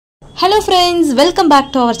Hello friends, welcome back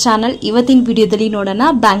to our channel. ಇವತ್ತಿನ ವಿಡಿಯೋದಲ್ಲಿ ನೋಡೋಣ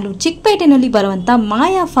ಬ್ಯಾಂಗ್ಳೂರ್ ಚಿಕ್ಪೇಟೆನಲ್ಲಿ ಬರುವಂತ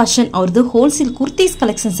ಮಾಯಾ ಫ್ಯಾಷನ್ ಅವರದು ಹೋಲ್ಸೇಲ್ ಕುರ್ತೀಸ್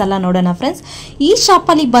ಕಲೆಕ್ಷನ್ಸ್ ಎಲ್ಲ ನೋಡೋಣ ಫ್ರೆಂಡ್ಸ್. ಈ ಶಾಪ್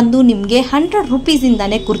ಅಲ್ಲಿ ಬಂದು ನಿಮಗೆ 100 ರೂಪೀಸ್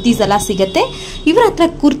ಇಂದಾನೆ ಕುರ್ತೀಸ್ ಎಲ್ಲ ಸಿಗುತ್ತೆ. ಇವರ ಹತ್ರ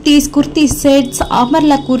kurti sets,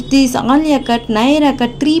 ಅಮರ್ಲಾ kurtis, Alia cut, Naira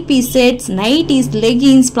cut, 3 piece sets, nighties,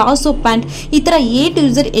 leggings, ಪ್ಲಾಸೋ pant ಈ ತರ ಎ ಟು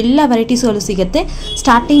ಝೆಡ್ ಎಲ್ಲ ವೆರೈಟೀಸ್ ಗಳು ಸಿಗುತ್ತೆ.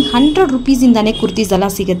 ಸ್ಟಾರ್ಟಿಂಗ್ 100 ರೂಪೀಸ್ ಇಂದಾನೆ ಕುರ್ತೀಸ್ ಎಲ್ಲ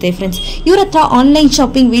ಸಿಗುತ್ತೆ ಫ್ರೆಂಡ್ಸ್. ಇವರ ಹತ್ರ online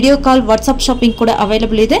shopping, video call, WhatsApp shopping ಕೂಡ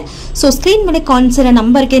ಅವೈಲೇಬಲ್ ಇದೆ. ಸೊ ಸ್ಕ್ರೀನ್ ಮೇಲೆ ಕಾಣಿಸಿರೋ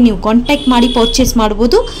ನಂಬರ್ಗೆ ನೀವು ಕಾಂಟ್ಯಾಕ್ಟ್ ಮಾಡಿ ಪರ್ಚೇಸ್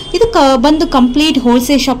ಮಾಡಬಹುದು. ಇದು ಬಂದು ಕಂಪ್ಲೀಟ್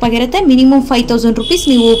ಹೋಲ್ಸೇಲ್ ಶಾಪ್ ಆಗಿರುತ್ತೆ. ಮಿನಿಮಮ್ 5000 ರೂಪೀಸ್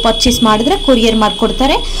ನೀವು ಪರ್ಚೇಸ್ ಮಾಡಿದ್ರೆ ಕೊರಿಯರ್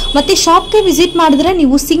ಮಾಡಿಕೊಡ್ತಾರೆ. ಮತ್ತೆ ಶಾಪ್ಗೆ ವಿಸಿಟ್ ಮಾಡಿದ್ರೆ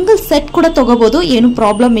ನೀವು ಸಿಂಗಲ್ ಸೆಟ್ ಕೂಡ ತಗೋಬಹುದು, ಏನು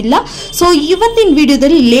ಪ್ರಾಬ್ಲಮ್ ಇಲ್ಲ. ಸೊ ಇವತ್ತಿನ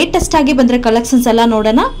ವಿಡಿಯೋದಲ್ಲಿ ಲೇಟೆಸ್ಟ್ ಆಗಿ ಬಂದ್ರೆ ಕಲೆಕ್ಷನ್ಸ್ ಎಲ್ಲ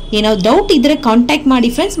ನೋಡೋಣ. ಏನೋ ಡೌಟ್ ಇದ್ರೆ ಕಾಂಟ್ಯಾಕ್ಟ್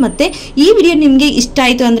ಮಾಡಿ ಫ್ರೆಂಡ್ಸ್. ಮತ್ತೆ ಈ ವಿಡಿಯೋ ನಿಮಗೆ ಇಷ್ಟ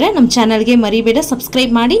ಆಯ್ತು ಅಂದ್ರೆ ನಮ್ಮ ಚಾನಲ್ಗೆ ಮರಿಬೇಡ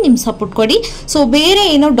ಸಬ್ಸ್ಕ್ರೈಬ್ ಮಾಡಿ, ನಿಮ್ ಸಪೋರ್ಟ್ ಕೊಡಿ. ಸೊ ಬೇರೆ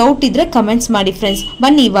ಏನೋ ಡೌಟ್ ಇದ್ರೆ ಕಮೆಂಟ್ಸ್ ಮಾಡಿ ಫ್ರೆಂಡ್ಸ್.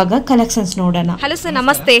 ಬನ್ನಿ ಇವಾಗ ಕಲೆಕ್ಷನ್ಸ್ ನೋಡೋಣ. ಹಲೋ ಸರ್,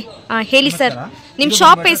 ನಮಸ್ತೆ. ಹೇಳಿ ಸರ್, ನಿಮ್ಮ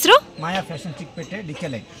ಶಾಪ್ ಹೆಸರು? ಮಾಯಾ ಫ್ಯಾಷನ್ ಚಿಕ್ಪೇಟೆ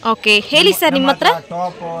ಡಿಕೆಲೈ. ಓಕೆ, ಹೇಳಿ ಸರ್, ನಿಮ್ಮ ಹತ್ರ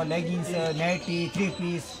top, leggings, nighty, 3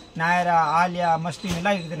 piece, Naira, Alia, muslin ಎಲ್ಲ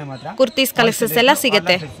ಇದೆ ನಮ್ಮ ಹತ್ರ. ಕುರ್ತೀಸ್ ಕಲೆಕ್ಷನ್ಸ್ ಎಲ್ಲ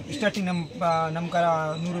ಸಿಗುತ್ತೆ. ಸ್ಟಾರ್ಟಿಂಗ್ ನಮ್ಮ ಕರ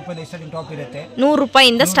 100 ರೂಪಾಯಿ ಸ್ಟಾರ್ಟಿಂಗ್ ಟಾಪ್ ಇರುತ್ತೆ. 100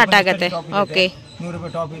 ರೂಪಾಯಿಯಿಂದ ಸ್ಟಾರ್ಟ್ ಆಗುತ್ತೆ. ಓಕೆ, 100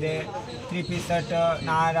 ರೂಪಾಯಿ ಟಾಪ್ ಇದೆ. 3 piece set,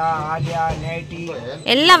 Naira, Alia, nighty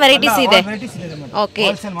ಎಲ್ಲ ವೆರೈಟೀಸ್ ಇದೆ. ಓಕೆ,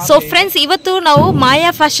 ಸೊ ಫ್ರೆಂಡ್ಸ್ ಇವತ್ತು ನಾವು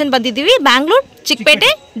ಮಾಯಾ ಫ್ಯಾಷನ್ ಬಂದಿದ್ದೀವಿ, ಬ್ಯಾಂಗ್ಳೂರ್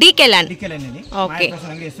ಚಿಕ್ಪೇಟೆ ಡಿಕೆಲೈ. ಓಕೆ,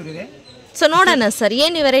 ಸೊ ನೋಡೋಣ ಸರ್,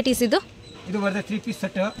 ಏನು ವೆರೈಟೀಸ್ ಇದು? ಇದು ಬರುತ್ತೆ 3 ಪೀಸ್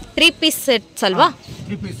ಸೆಟ್. 3 ಪೀಸ್ ಸೆಟ್ಸ್ ಅಲ್ವಾ?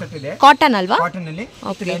 3 ಪೀಸ್ ಸೆಟ್ ಇದೆ. ಕಾಟನ್ ಅಲ್ವಾ? ಕಾಟನ್ ಅಲ್ಲಿ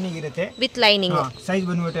ಲೈನಿಂಗ್ ಇರುತ್ತೆ. With lining. ಸೈಜ್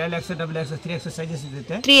ಬಂದ್ಬಿಟ್ಟು LXL, XXL, 3XL ಸೈಜಸ್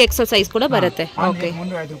ಇರುತ್ತೆ. 3XL ಸೈಜ್ ಕೂಡ ಬರುತ್ತೆ. ಓಕೆ,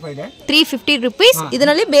 305 ರೂಪಾಯಿ ಇದೆ. 350 ರೂಪೀಸ್.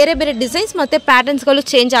 ಇದರಲ್ಲಿ ಬೇರೆ ಬೇರೆ ಡಿಸೈನ್ಸ್ ಮತ್ತೆ ಪ್ಯಾಟರ್ನ್ಸ್ ಗಳು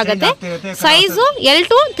ಚೇಂಜ್ ಆಗುತ್ತೆ. Size L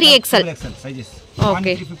to 3XL sizes.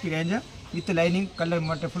 Okay, 350 range with lining. Colour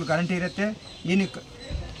ಮತ್ತೆ ಫುಲ್ ಗ್ಯಾರಂಟಿ ಇರುತ್ತೆ. ಏನು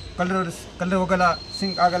ಕಲರ್ ಹೋಗಲ್ಲ,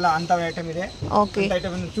 ಸಿಂಕ್ ಆಗಲ್ಲ ಅಂತ ಐಟಮ್ ಇದೆ. ಓಕೆ,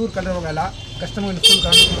 ಐಟಮ್ ಚೂರ್ ಕಲರ್ ಹೋಗಲ್ಲ. ಕಸ್ಟಮರ್ ಫುಲ್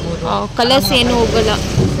ಗ್ಯಾರಂಟಿ ಕೊಡಬಹುದು. ಕಲರ್ಸ್ ಏನು ಹೋಗಲ್ಲ,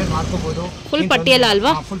 ಮಾಡ್ಕೋಬಹುದು. ಫುಲ್ ಪಟ್ಟಿಯಲ್ಲ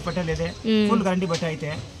ಅಲ್ವಾ? ಫುಲ್ ಪಟ್ಟೆಲ್ ಇದೆ. ಫುಲ್ ಗ್ಯಾರಂಟಿ ಬಟ್ಟೆ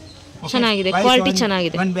ಐತೆ. ಚೆನ್ನಾಗಿದೆ, ಕ್ವಾಲಿಟಿ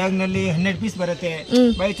ಚೆನ್ನಾಗಿದೆ. ಒಂದು ಬ್ಯಾಗ್ ನಲ್ಲಿ 100 ಪೀಸ್ ಬರುತ್ತೆ.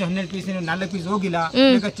 ಬೈ 100 ಪೀಸ್ 4 ಪೀಸ್ ಹೋಗಿಲ್ಲ,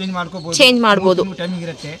 ಬೇಕಾದ್ರೆ ಚೇಂಜ್ ಮಾಡ್ಕೋಬಹುದು. ಚೇಂಜ್ ಮಾಡಬಹುದು. ಟೈಮಿಂಗ್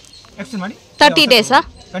ಇರುತ್ತೆ. ಎಕ್ಸ್ಟೆಂಡ್ ಮಾಡಿ 30 ಡೇಸಾ?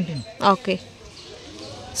 ಕಂಟಿನ್ಯೂ. ಓಕೆ,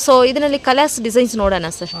 ಸೊ ಇದರಲ್ಲಿ ಕಲರ್ಸ್ ಡಿಸೈನ್ಸ್ ನೋಡೋಣ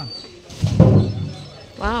ಸರ್.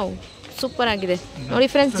 ವಾವ್, ಸೂಪರ್ ಆಗಿದೆ ನೋಡಿ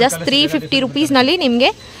ಫ್ರೆಂಡ್ಸ್. ಜಸ್ಟ್ 350 ರೂಪೀಸ್ನಲ್ಲಿ ನಿಮಗೆ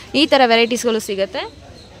ಈ ಥರ ವೆರೈಟೀಸ್ಗಳು ಸಿಗುತ್ತೆ.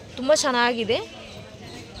 ತುಂಬ ಚೆನ್ನಾಗಿದೆ,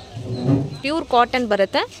 ಪ್ಯೂರ್ ಕಾಟನ್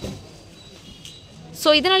ಬರುತ್ತೆ. ಸೊ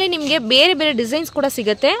ಇದರಲ್ಲಿ ನಿಮಗೆ ಬೇರೆ ಬೇರೆ ಡಿಸೈನ್ಸ್ ಕೂಡ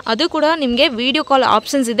ಸಿಗುತ್ತೆ. ಅದು ಕೂಡ ನಿಮಗೆ ವಿಡಿಯೋ ಕಾಲ್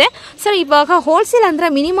ಆಪ್ಷನ್ಸ್ ಇದೆ. ಸರ್ ಇವಾಗ ಹೋಲ್ಸೇಲ್ ಅಂದರೆ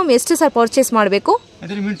ಮಿನಿಮಮ್ ಎಷ್ಟು ಸರ್ ಪರ್ಚೇಸ್ ಮಾಡಬೇಕು?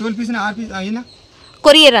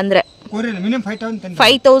 ಕೊರಿಯರ್ ಅಂದರೆ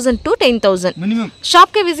 5,000 to 10,000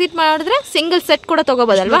 ಶಾಪ್ಗೆ ವಿಸಿಟ್ ಮಾಡಿದ್ರೆ ಸಿಂಗಲ್ ಸೆಟ್ ಕೂಡ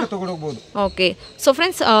ತಗೋಬೋದಲ್ವಾ? ಓಕೆ, ಸೊ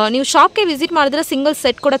ಫ್ರೆಂಡ್ಸ್ ನೀವು ಶಾಪ್ಗೆ ವಿಸಿಟ್ ಮಾಡಿದ್ರೆ ಸಿಂಗಲ್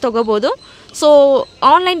ಸೆಟ್ ಕೂಡ ತಗೋಬೋದು. ಸೊ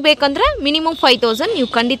ಆನ್ಲೈನ್ ಬೇಕಂದ್ರೆ ಮಿನಿಮಮ್ 5,000 ನೀವು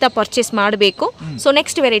ಖಂಡಿತ ಪರ್ಚೇಸ್ ಮಾಡಬೇಕು. ಸೊ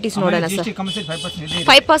ನೆಕ್ಸ್ಟ್ ವೆರೈಟೀಸ್ ನೋಡೋಣ ಸರ್.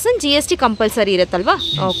 5% GST ಕಂಪಲ್ಸರಿ ಇರುತ್ತಲ್ವಾ?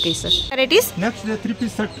 Okay sir, varieties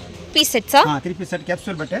piece ಸೆಟ್ಸಾ? 3 piece set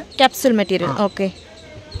capsule ಬಟ್ಟೆ, ಕ್ಯಾಪ್ಸೂಲ್ ಮೆಟೀರಿಯಲ್. ಓಕೆ,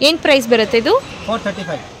 ಏನು ಪ್ರೈಸ್ ಬರುತ್ತೆ ಇದು?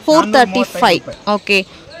 435. ಓಕೆ,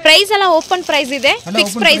 ಪ್ರೈಸ್ ಎಲ್ಲ ಓಪನ್ ಪ್ರೈಸ್ ಇದೆ,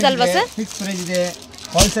 ಫಿಕ್ಸ್ ಪ್ರೈಸ್ ಅಲ್ವಾ ಸರ್? ಫಿಕ್ಸ್ ಪ್ರೈಸ್ ಇದೆ,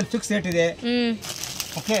 ಹೋಲ್ಸೇಲ್ ಫಿಕ್ಸ್ ರೇಟ್ ಇದೆ.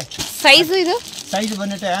 ಓಕೆ, ಸೈಜ್ ಇದು ಸೈಜ್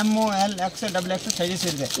ಬಂದಿದೆ M, L, XL, XXL sizes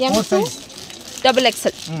ಇದೆ. M to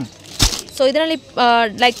XXL. ಸೊ ಇದರಲ್ಲಿ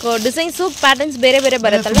ಲೈಕ್ ಡಿಸೈನ್ಸ್ ಪ್ಯಾಟರ್ನ್ಸ್ ಬೇರೆ ಬೇರೆ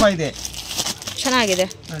ಬರುತ್ತಲ್ವಾ? ಇದೆ, ಚೆನ್ನಾಗಿದೆ.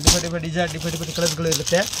 ಡಿಫರೆಂಟ್ ಕಲರ್ಸ್ಗಳು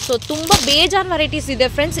ಇರುತ್ತೆ. ಸೊ ತುಂಬಾ ಬೇಜಾನ್ ವೆರೈಟೀಸ್ ಇದೆ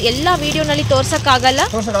ಫ್ರೆಂಡ್ಸ್, ಎಲ್ಲ ವಿಡಿಯೋನಲ್ಲಿ ತೋರ್ಸಕ್ಕಾಗಲ್ಲ.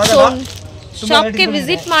 ಸೊ ಶಾಪ್ಗೆ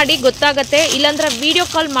ವಿಸಿಟ್ ಮಾಡಿ ಗೊತ್ತಾಗತ್ತೆ, ಇಲ್ಲಾಂದ್ರೆ ವಿಡಿಯೋ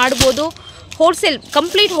ಕಾಲ್ ಮಾಡ್ಬೋದು. ಹೋಲ್ಸೇಲ್,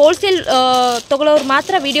 ಕಂಪ್ಲೀಟ್ ಹೋಲ್ಸೇಲ್ ತಗೊಳ್ಳೋರು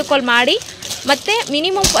ಮಾತ್ರ ವಿಡಿಯೋ ಕಾಲ್ ಮಾಡಿ. ಮತ್ತು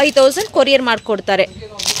ಮಿನಿಮಮ್ 5,000 ಕೊರಿಯರ್ ಮಾಡಿಕೊಡ್ತಾರೆ.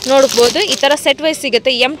 ನೋಡ್ಬೋದು ಈ ಥರ ಸೆಟ್ ವೈಸ್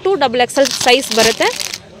ಸಿಗುತ್ತೆ. M to XXL ಸೈಜ್ ಬರುತ್ತೆ.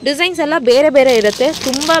 ಡಿಸೈನ್ಸ್ ಎಲ್ಲ ಬೇರೆ ಬೇರೆ ಇರುತ್ತೆ,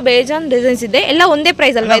 ತುಂಬ ಬೇಜಾನ್ ಡಿಸೈನ್ಸ್ ಇದೆ. ಎಲ್ಲ ಒಂದೇ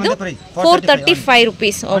ಪ್ರೈಸ್ ಅಲ್ವಾ ಇದು? 435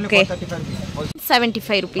 ರೂಪೀಸ್. Okay,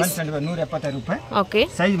 75 rupees. 175 ರೂಪಾಯಿ. Okay,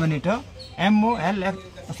 size ಬಂದಿಟ್ಟು M, L,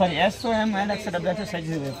 S, M, L, XXL size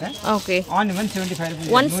ಇರುತ್ತೆ. Okay, on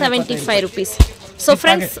 175 rupees. So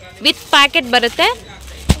friends with packet ಬರುತ್ತೆ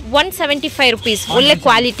 175 ರೂಪೀಸ್. ಒಳ್ಳೆ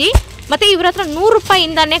ಕ್ವಾಲಿಟಿ. ಮತ್ತು ಇವ್ರ ಹತ್ರ 100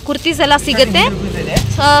 ರೂಪಾಯಿಂದಾನೆ ಕುರ್ತೀಸ್ ಎಲ್ಲ ಸಿಗುತ್ತೆ.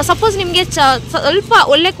 ಸಪೋಸ್ ನಿಮಗೆ ಸ್ವಲ್ಪ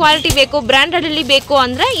ಒಳ್ಳೆ ಕ್ವಾಲಿಟಿ ಬೇಕು, ಬ್ರ್ಯಾಂಡೆಡಲ್ಲಿ ಬೇಕು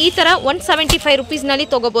ಅಂದರೆ ಈ ಥರ 175 ರೂಪೀಸ್ನಲ್ಲಿ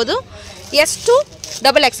ತೊಗೋಬೋದು. S to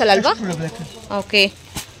XXL ಅಲ್ವಾ? ಓಕೆ,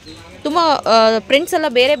 ತುಂಬ ಪ್ರಿಂಟ್ಸ್ ಎಲ್ಲ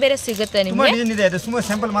ಬೇರೆ ಬೇರೆ ಸಿಗುತ್ತೆ ನಿಮಗೆ.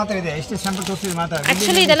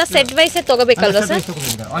 ಆ್ಯಕ್ಚುಲಿ ಇದೆಲ್ಲ ಸೆಟ್ ವೈಸೇ ತೊಗೋಬೇಕಲ್ವಾ ಸರ್?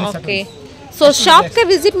 ಓಕೆ, ಸೊ ಶಾಪ್ಗೆ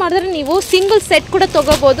ವಿಸಿಟ್ ಮಾಡಿದ್ರೆ ನೀವು ಸಿಂಗಲ್ ಸೆಟ್ ಕೂಡ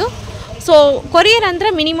ತೊಗೋಬೋದು. ಸೊ ಕೊರಿಯರ್ ಅಂದರೆ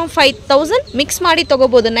ಮಿನಿಮಮ್ 5,000 ಮಿಕ್ಸ್ ಮಾಡಿ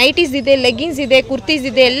ತೊಗೋಬೋದು. ನೈಟೀಸ್ ಇದೆ, ಲೆಗ್ಗಿನ್ಸ್ ಇದೆ, ಕುರ್ತೀಸ್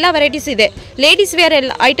ಇದೆ, ಎಲ್ಲ ವೆರೈಟೀಸ್ ಇದೆ. ಲೇಡೀಸ್ ವೇರ್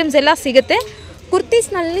ಎಲ್ಲ ಐಟಮ್ಸ್ ಎಲ್ಲ ಸಿಗುತ್ತೆ.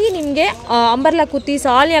 ಕುರ್ತೀಸ್ನಲ್ಲಿ ನಿಮಗೆ ಅಂಬರ್ಲಾ ಕುರ್ತೀಸ್,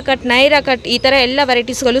 ಆಲಿಯಾ ಕಟ್, ನೈರಾ ಕಟ್ ಈ ಥರ ಎಲ್ಲ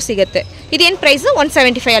ವೆರೈಟೀಸ್ಗಳು ಸಿಗುತ್ತೆ. ಇದೇನು ಪ್ರೈಸು?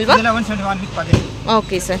 175 ಅಲ್ವಾ?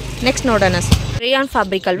 Okay sir. ನೆಕ್ಸ್ಟ್ ನೋಡೋಣ ಸರ್. ರಿಯಾನ್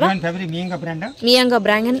ಫ್ಯಾಬ್ರಿಕ್ ಅಲ್ವಾ? ಮಿಯಾಂಗ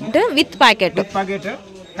ಬ್ರ್ಯಾಂಡ್ ವಿತ್ ಪ್ಯಾಕೆಟ್.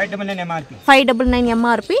 599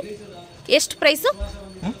 MRP. ಎಷ್ಟು ಪ್ರೈಸು?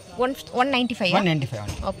 195.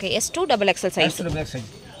 ಓಕೆ. ಎಷ್ಟು? XXL size.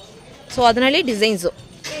 ಸೊ ಅದರಲ್ಲಿ ಡಿಸೈನ್ಸು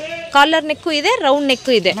ಕಾಲರ್ ನೆಕ್ಕು ಇದೆ, ರೌಂಡ್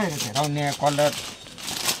ನೆಕ್ಕು ಇದೆ.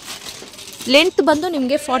 ಲೆಂತ್ ಬಂದು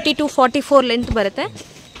ನಿಮಗೆ 42-44 ಲೆಂತ್ ಬರುತ್ತೆ.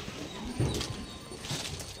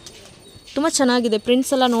 ತುಂಬ ಚೆನ್ನಾಗಿದೆ.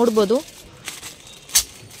 ಪ್ರಿಂಟ್ಸ್ ಎಲ್ಲ ನೋಡ್ಬೋದು.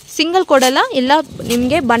 ಸಿಂಗಲ್ ಕೊಡಲ್ಲ, ಎಲ್ಲ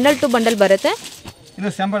ನಿಮಗೆ ಬಂಡಲ್ ಟು ಬಂಡಲ್ ಬರುತ್ತೆ. ಇದು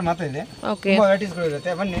ಸ್ಯಾಂಪಲ್ ಮಾತ್ರ ಇದೆ. ಓಕೆ. ತುಂಬಾ ವೆರೈಟೀಸ್ಗಳು ಇರುತ್ತೆ.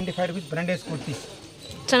 195 ರೂಪೀಸ್ ಬ್ರಾಂಡೆಡ್ ಕುರ್ತೀಸ್.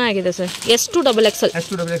 ಚೆನ್ನಾಗಿದೆ sir. S2XXL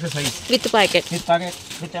size with packet.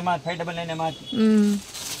 With MR 599 MR.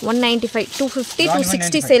 195, 250,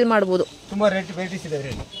 260 sale ಮಾಡ್ಬೋದು. ತುಂಬಾ ವೆರೈಟೀಸ್ ಇದೆ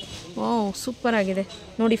ಇದರಲ್ಲಿ. ವಾವ್, ಸೂಪರ್ ಆಗಿದೆ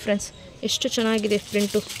ನೋಡಿ ಫ್ರೆಂಡ್ಸ್, ಎಷ್ಟು ಚೆನ್ನಾಗಿದೆ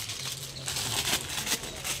ಪ್ರಿಂಟು.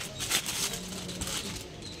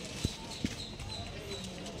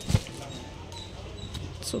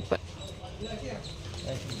 ಸೂಪರ್.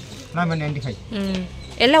 195.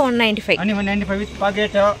 ಎಲ್ಲ 195. 195 with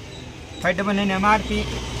packet. 599 MRP.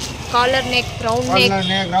 Collar neck, round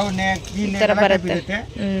neck ಈ ತರ ಬರುತ್ತೆ.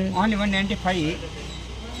 ಓನ್ಲಿ 195.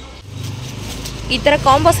 ಈ ತರ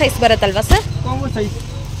combo size ಬರುತ್ತಲ್ವಾ sir? Combo size.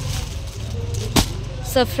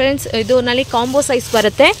 So friends, ಇದು ನಲ್ಲಿ ಕಾಂಬೋ ಸೈಜ್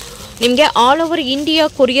ಬರುತ್ತೆ. ನಿಮಗೆ all over India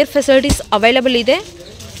courier facilities available ಇದೆ.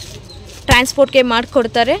 ಟ್ರಾನ್ಸ್ಪೋರ್ಟ್ಗೆ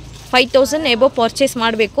ಮಾಡಿಕೊಡ್ತಾರೆ. 5000 ಎಬೋ ಪರ್ಚೇಸ್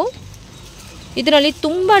ಮಾಡಬೇಕು. ಇದರಲ್ಲಿ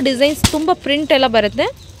ತುಂಬ ಡಿಸೈನ್ಸ್, ತುಂಬ ಪ್ರಿಂಟ್ ಎಲ್ಲ ಬರುತ್ತೆ.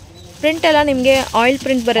 ಪ್ರಿಂಟ್ ಎಲ್ಲ ನಿಮಗೆ ಆಯಿಲ್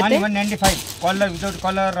ಪ್ರಿಂಟ್ ಬರುತ್ತೆ. 195. Collar, without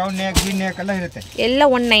collar, round neck, V neck ಎಲ್ಲ ಇರುತ್ತೆ. ಎಲ್ಲ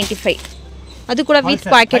 195. ಅದು ಕೂಡ ವಿತ್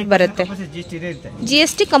ಪ್ಯಾಕೆಟ್ ಬರುತ್ತೆ.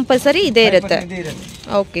 GST ಕಂಪಲ್ಸರಿ ಇದೇ ಇರುತ್ತೆ.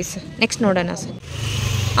 Okay sir. ನೆಕ್ಸ್ಟ್ ನೋಡೋಣ ಸರ್.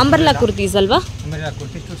 ಅಂಬರ್ಲಾ ಕುರ್ತೀಸ್ ಅಲ್ವಾ?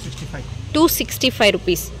 265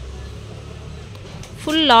 ರೂಪೀಸ್.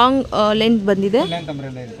 ಫುಲ್ ಲಾಂಗ್ ಲೆಂತ್ ಬಂದಿದೆ.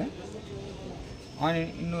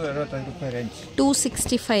 265 ರೂಪಾಯಿ.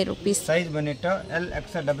 265 rupees. Size ಬಂದಿಟ್ಟು L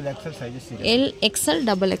XL XXL sizes ಇದೆ. L XL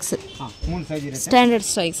XXL. ಮೂರು ಸೈಜ್ ಇರುತ್ತೆ. Standard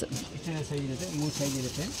size. ಇಷ್ಟೇ ಸೈಜ್ ಇರುತ್ತೆ, ಮೂರು ಸೈಜ್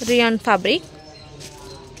ಇರುತ್ತೆ. Rayon fabric.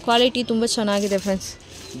 ಕ್ವಾಲಿಟಿ ತುಂಬ ಚೆನ್ನಾಗಿದೆ ಫ್ರೆಂಡ್ಸ್.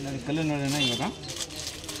 ಕಲರ್ ನೋಡೋಣ ಇವಾಗ.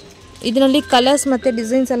 ಇದರಲ್ಲಿ ಕಲರ್ಸ್ ಮತ್ತು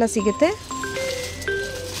ಡಿಸೈನ್ಸ್ ಎಲ್ಲ ಸಿಗುತ್ತೆ.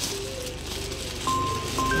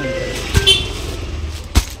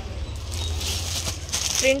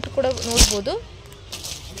 ಪ್ರಿಂಟ್ ಕೂಡ ನೋಡ್ಬೋದು.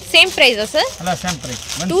 Same ಪ್ರೈಸಾ sir? ಅಲ್ಲ, ಸೇಮ್ ಪ್ರೈಸ್.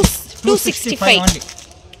 265.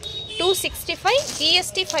 265.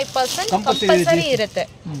 GST 5% ಕಂಪಲ್ಸರಿ ಇರುತ್ತೆ.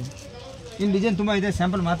 ಇನ್ನು ಡಿಸೈನ್ ತುಂಬ ಇದೆ,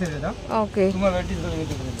 ಸ್ಯಾಂಪಲ್ ಮಾತ್ರ ಇದೆ. ಓಕೆ. ತುಂಬ ವೆರೈಟೀಸ್ಗಳು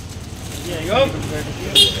ಇದೆ.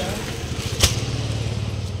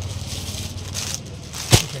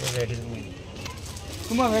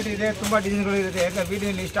 ತುಂಬ ವೆರೈಟಿ ಇದೆ, ತುಂಬ ಡಿಸೈನ್ಗಳು ಇರುತ್ತೆ. ಯಾಕಂದ್ರೆ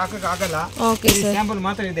ವಿಡಿಯೋಲಿ ಸ್ಟಾಕ್ ಆಗಲ್ಲ. Okay sir. ಸ್ಯಾಂಪಲ್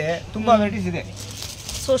ಮಾತ್ರ ಇದೆ, ತುಂಬ ವೆರೈಟೀಸ್ ಇದೆ.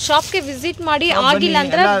 ಸೊ ಶಾಪ್ಗೆ ವಿಸಿಟ್ ಮಾಡಿ, ಆಗಿಲ್ಲ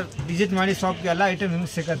ಅಂದ್ರೆ ವಿಸಿಟ್ ಮಾಡಿ ಶಾಪ್ಗೆ ಎಲ್ಲ ಐಟಮ್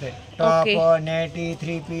ನಿಮ್ಗೆ ಸಿಗುತ್ತೆ. Top, nighty,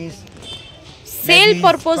 3 piece. Sale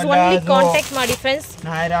purpose only contact ಮಾಡಿ ಫ್ರೆಂಡ್ಸ್.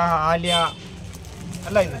 ನೈರಾ, ಆಲಿಯಾ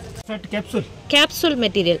ಎಲ್ಲ ಇದೆ. Set capsule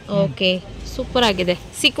material. Okay, super ಆಗಿದೆ.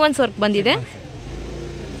 ಸೀಕ್ವೆನ್ಸ್ ವರ್ಕ್ ಬಂದಿದೆ.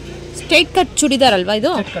 ಸ್ಟ್ರೈಟ್ ಕಟ್ ಚೂಡಿದಾರ್ ಅಲ್ವಾ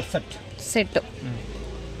ಇದು? ಸೆಟ್.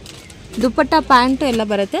 ದುಪ್ಪಟ್ಟ, ಪ್ಯಾಂಟ್ ಎಲ್ಲ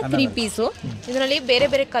ಬರುತ್ತೆ. 3 ಪೀಸು. ಇದರಲ್ಲಿ ಬೇರೆ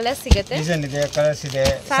ಬೇರೆ ಕಲರ್ಸ್ ಸಿಗುತ್ತೆ. ಡಿಸೈನ್ ಇದೆ, ಕಲರ್ಸ್ ಇದೆ.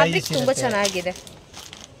 ಫ್ಯಾಬ್ರಿಕ್ ತುಂಬಾ ಚೆನ್ನಾಗಿದೆ.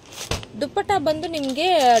 ದುಪ್ಪಟ್ಟ ಬಂದು ನಿಮಗೆ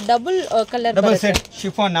ಡಬಲ್ ಕಲರ್ ಡಬಲ್ ಬರುತ್ತೆ. ಸೆಟ್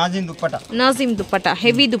ಶಿಫಾನ್ ನಾಜಿಮ್ ದುಪ್ಪಟ್ಟ,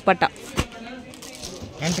 ಹೆವಿ ದುಪ್ಪಟ್ಟ.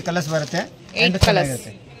 8 ಕಲರ್ಸ್ ಬರುತ್ತೆ. 8 ಕಲರ್ಸ್.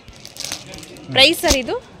 ಪ್ರೈಸ್ ಸರ್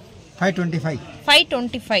ಇದು?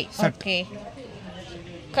 525. ಓಕೆ.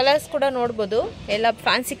 ಕಲರ್ಸ್ ಕೂಡ ನೋಡ್ಬೋದು. ಎಲ್ಲ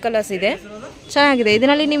ಫ್ಯಾನ್ಸಿ ಕಲರ್ಸ್ ಇದೆ, ಚೆನ್ನಾಗಿದೆ.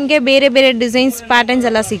 ಇದರಲ್ಲಿ ನಿಮಗೆ ಬೇರೆ ಬೇರೆ ಡಿಸೈನ್ಸ್, ಪ್ಯಾಟರ್ನ್ಸ್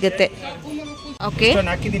ಎಲ್ಲ ಸಿಗುತ್ತೆ. ಓಕೆ.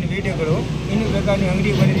 ಹಾಕಿದ್ದೀನಿ ವಿಡಿಯೋಗಳು. ಇನ್ನು ಬೇಕಾದ್ರೆ ನೀವು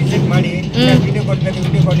ಅಂಗಡಿಗೆ ಬಂದು ವಿಸಿಟ್ ಮಾಡಿ, ವಿಡಿಯೋ ಕೊಡ್ಬೇಕು,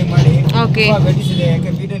 ವಿಡಿಯೋ ಕಾಲಿಂಗ್ ಮಾಡಿ. ಓಕೆ. ಇದೆ, ಯಾಕೆ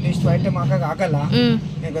ವಿಡಿಯೋಲಿ ಇಷ್ಟು ಐಟಮ್ ಹಾಕಕ್ಕೆ ಆಗಲ್ಲ,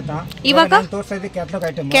 ಗೊತ್ತಾ? ಇವಾಗ ತೋರಿಸ್ತಾ ಇದೆ ಕ್ಯಾಟ್ಲಾಗ್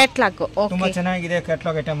ಐಟಮ್. ತುಂಬಾ ಚೆನ್ನಾಗಿದೆ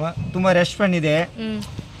ಕ್ಯಾಟ್ಲಾಗ್ ಐಟಮ್. ತುಂಬಾ ರೆಸ್ಪಾಂಡ್ ಇದೆ.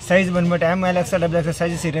 ಸೈಜ್ ಬಂದ್ಬಿಟ್ಟು ML XL XXL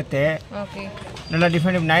ಸೈಜಸ್ ಇರುತ್ತೆ. ಎಲ್ಲ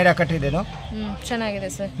ಡಿಫ್ರೆಂಟ್. ನೈರಾ ಕಟ್ ಇದೆ, ಚೆನ್ನಾಗಿದೆ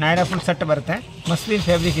ಸರ್. ನೈರಾ ಫುಲ್ ಸೆಟ್ ಬರುತ್ತೆ. ಮಸ್ಲಿನ್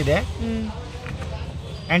ಫ್ಯಾಬ್ರಿಕ್ ಇದೆ.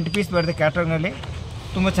 8 ಪೀಸ್ ಬರುತ್ತೆ ಕ್ಯಾಟ್ಲಾಗ್ನಲ್ಲಿ.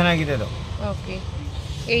 ತುಂಬ ಚೆನ್ನಾಗಿದೆ ಅದು. ಓಕೆ.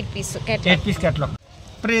 8 piece catalogue.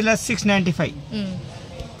 ಪ್ರೈಸ್ 695.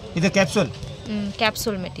 ಇದು ಕ್ಯಾಪ್ಸೂಲ್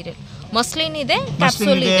ಮೆಟೀರಿಯಲ್. ಮಸ್ಲಿನ್ ಇದೆ,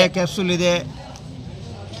 ಕ್ಯಾಪ್ಸೂಲ್ ಇದೆ.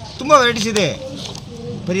 ತುಂಬ ವೆರೈಟೀಸ್ ಇದೆ.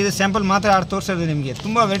 ಬರೀ ಇದು ಸ್ಯಾಂಪಲ್ ಮಾತ್ರ ತೋರಿಸೋದು ನಿಮಗೆ.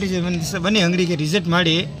 ತುಂಬ ವೆರೈಟೀಸ್ ಇದೆ. ಬನ್ನಿ ಅಂಗಡಿಗೆ ವಿಸಿಟ್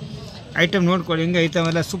ಮಾಡಿ, ಐಟಮ್ ನೋಡ್ಕೊಳ್ಳಿ. ಹಿಂಗೆ ಐಟಮ್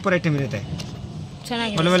ಎಲ್ಲ ಸೂಪರ್ ಐಟಮ್ ಇರುತ್ತೆ.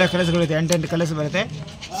 ಒಳ್ಳೆ ಕಲರ್ಸ್ಗಳು ಇರುತ್ತೆ. 8 ಕಲರ್ಸ್ ಬರುತ್ತೆ.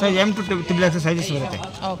 Size M to XXL sizes ಬರುತ್ತೆ.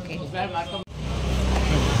 ಓಕೆ.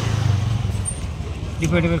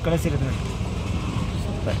 ಡಿಫರೆಂಟ್ ಕಲರ್ಸ್ ಇರುತ್ತೆ ನೋಡಿ.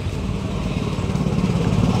 ಸೂಪರ್.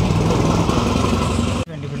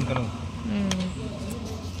 Different colour.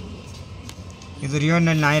 ಇದು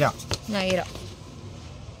ರಿಯೋನಲ್ಲಿ ನಾಯಿರಾ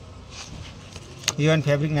ರಿಯೋನ್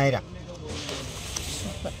ಫ್ಯಾಬ್ರಿಕ್ ನಾಯಿರಾ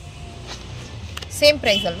ಸೇಮ್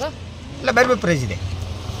ಪ್ರೈಸ್ ಅಲ್ವಾ? ಇಲ್ಲ ಬೇರೆ ಬೇರೆ ಪ್ರೈಸ್ ಇದೆ.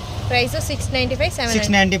 ಪ್ರೈಸು 695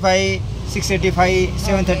 685 685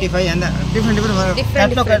 735 ಅಂದ ಡಿಫ್ರೆಂಟ್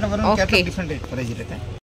ಡಿಫ್ರೆಂಟ್ ಪ್ರೈಸ್ ಇರುತ್ತೆ.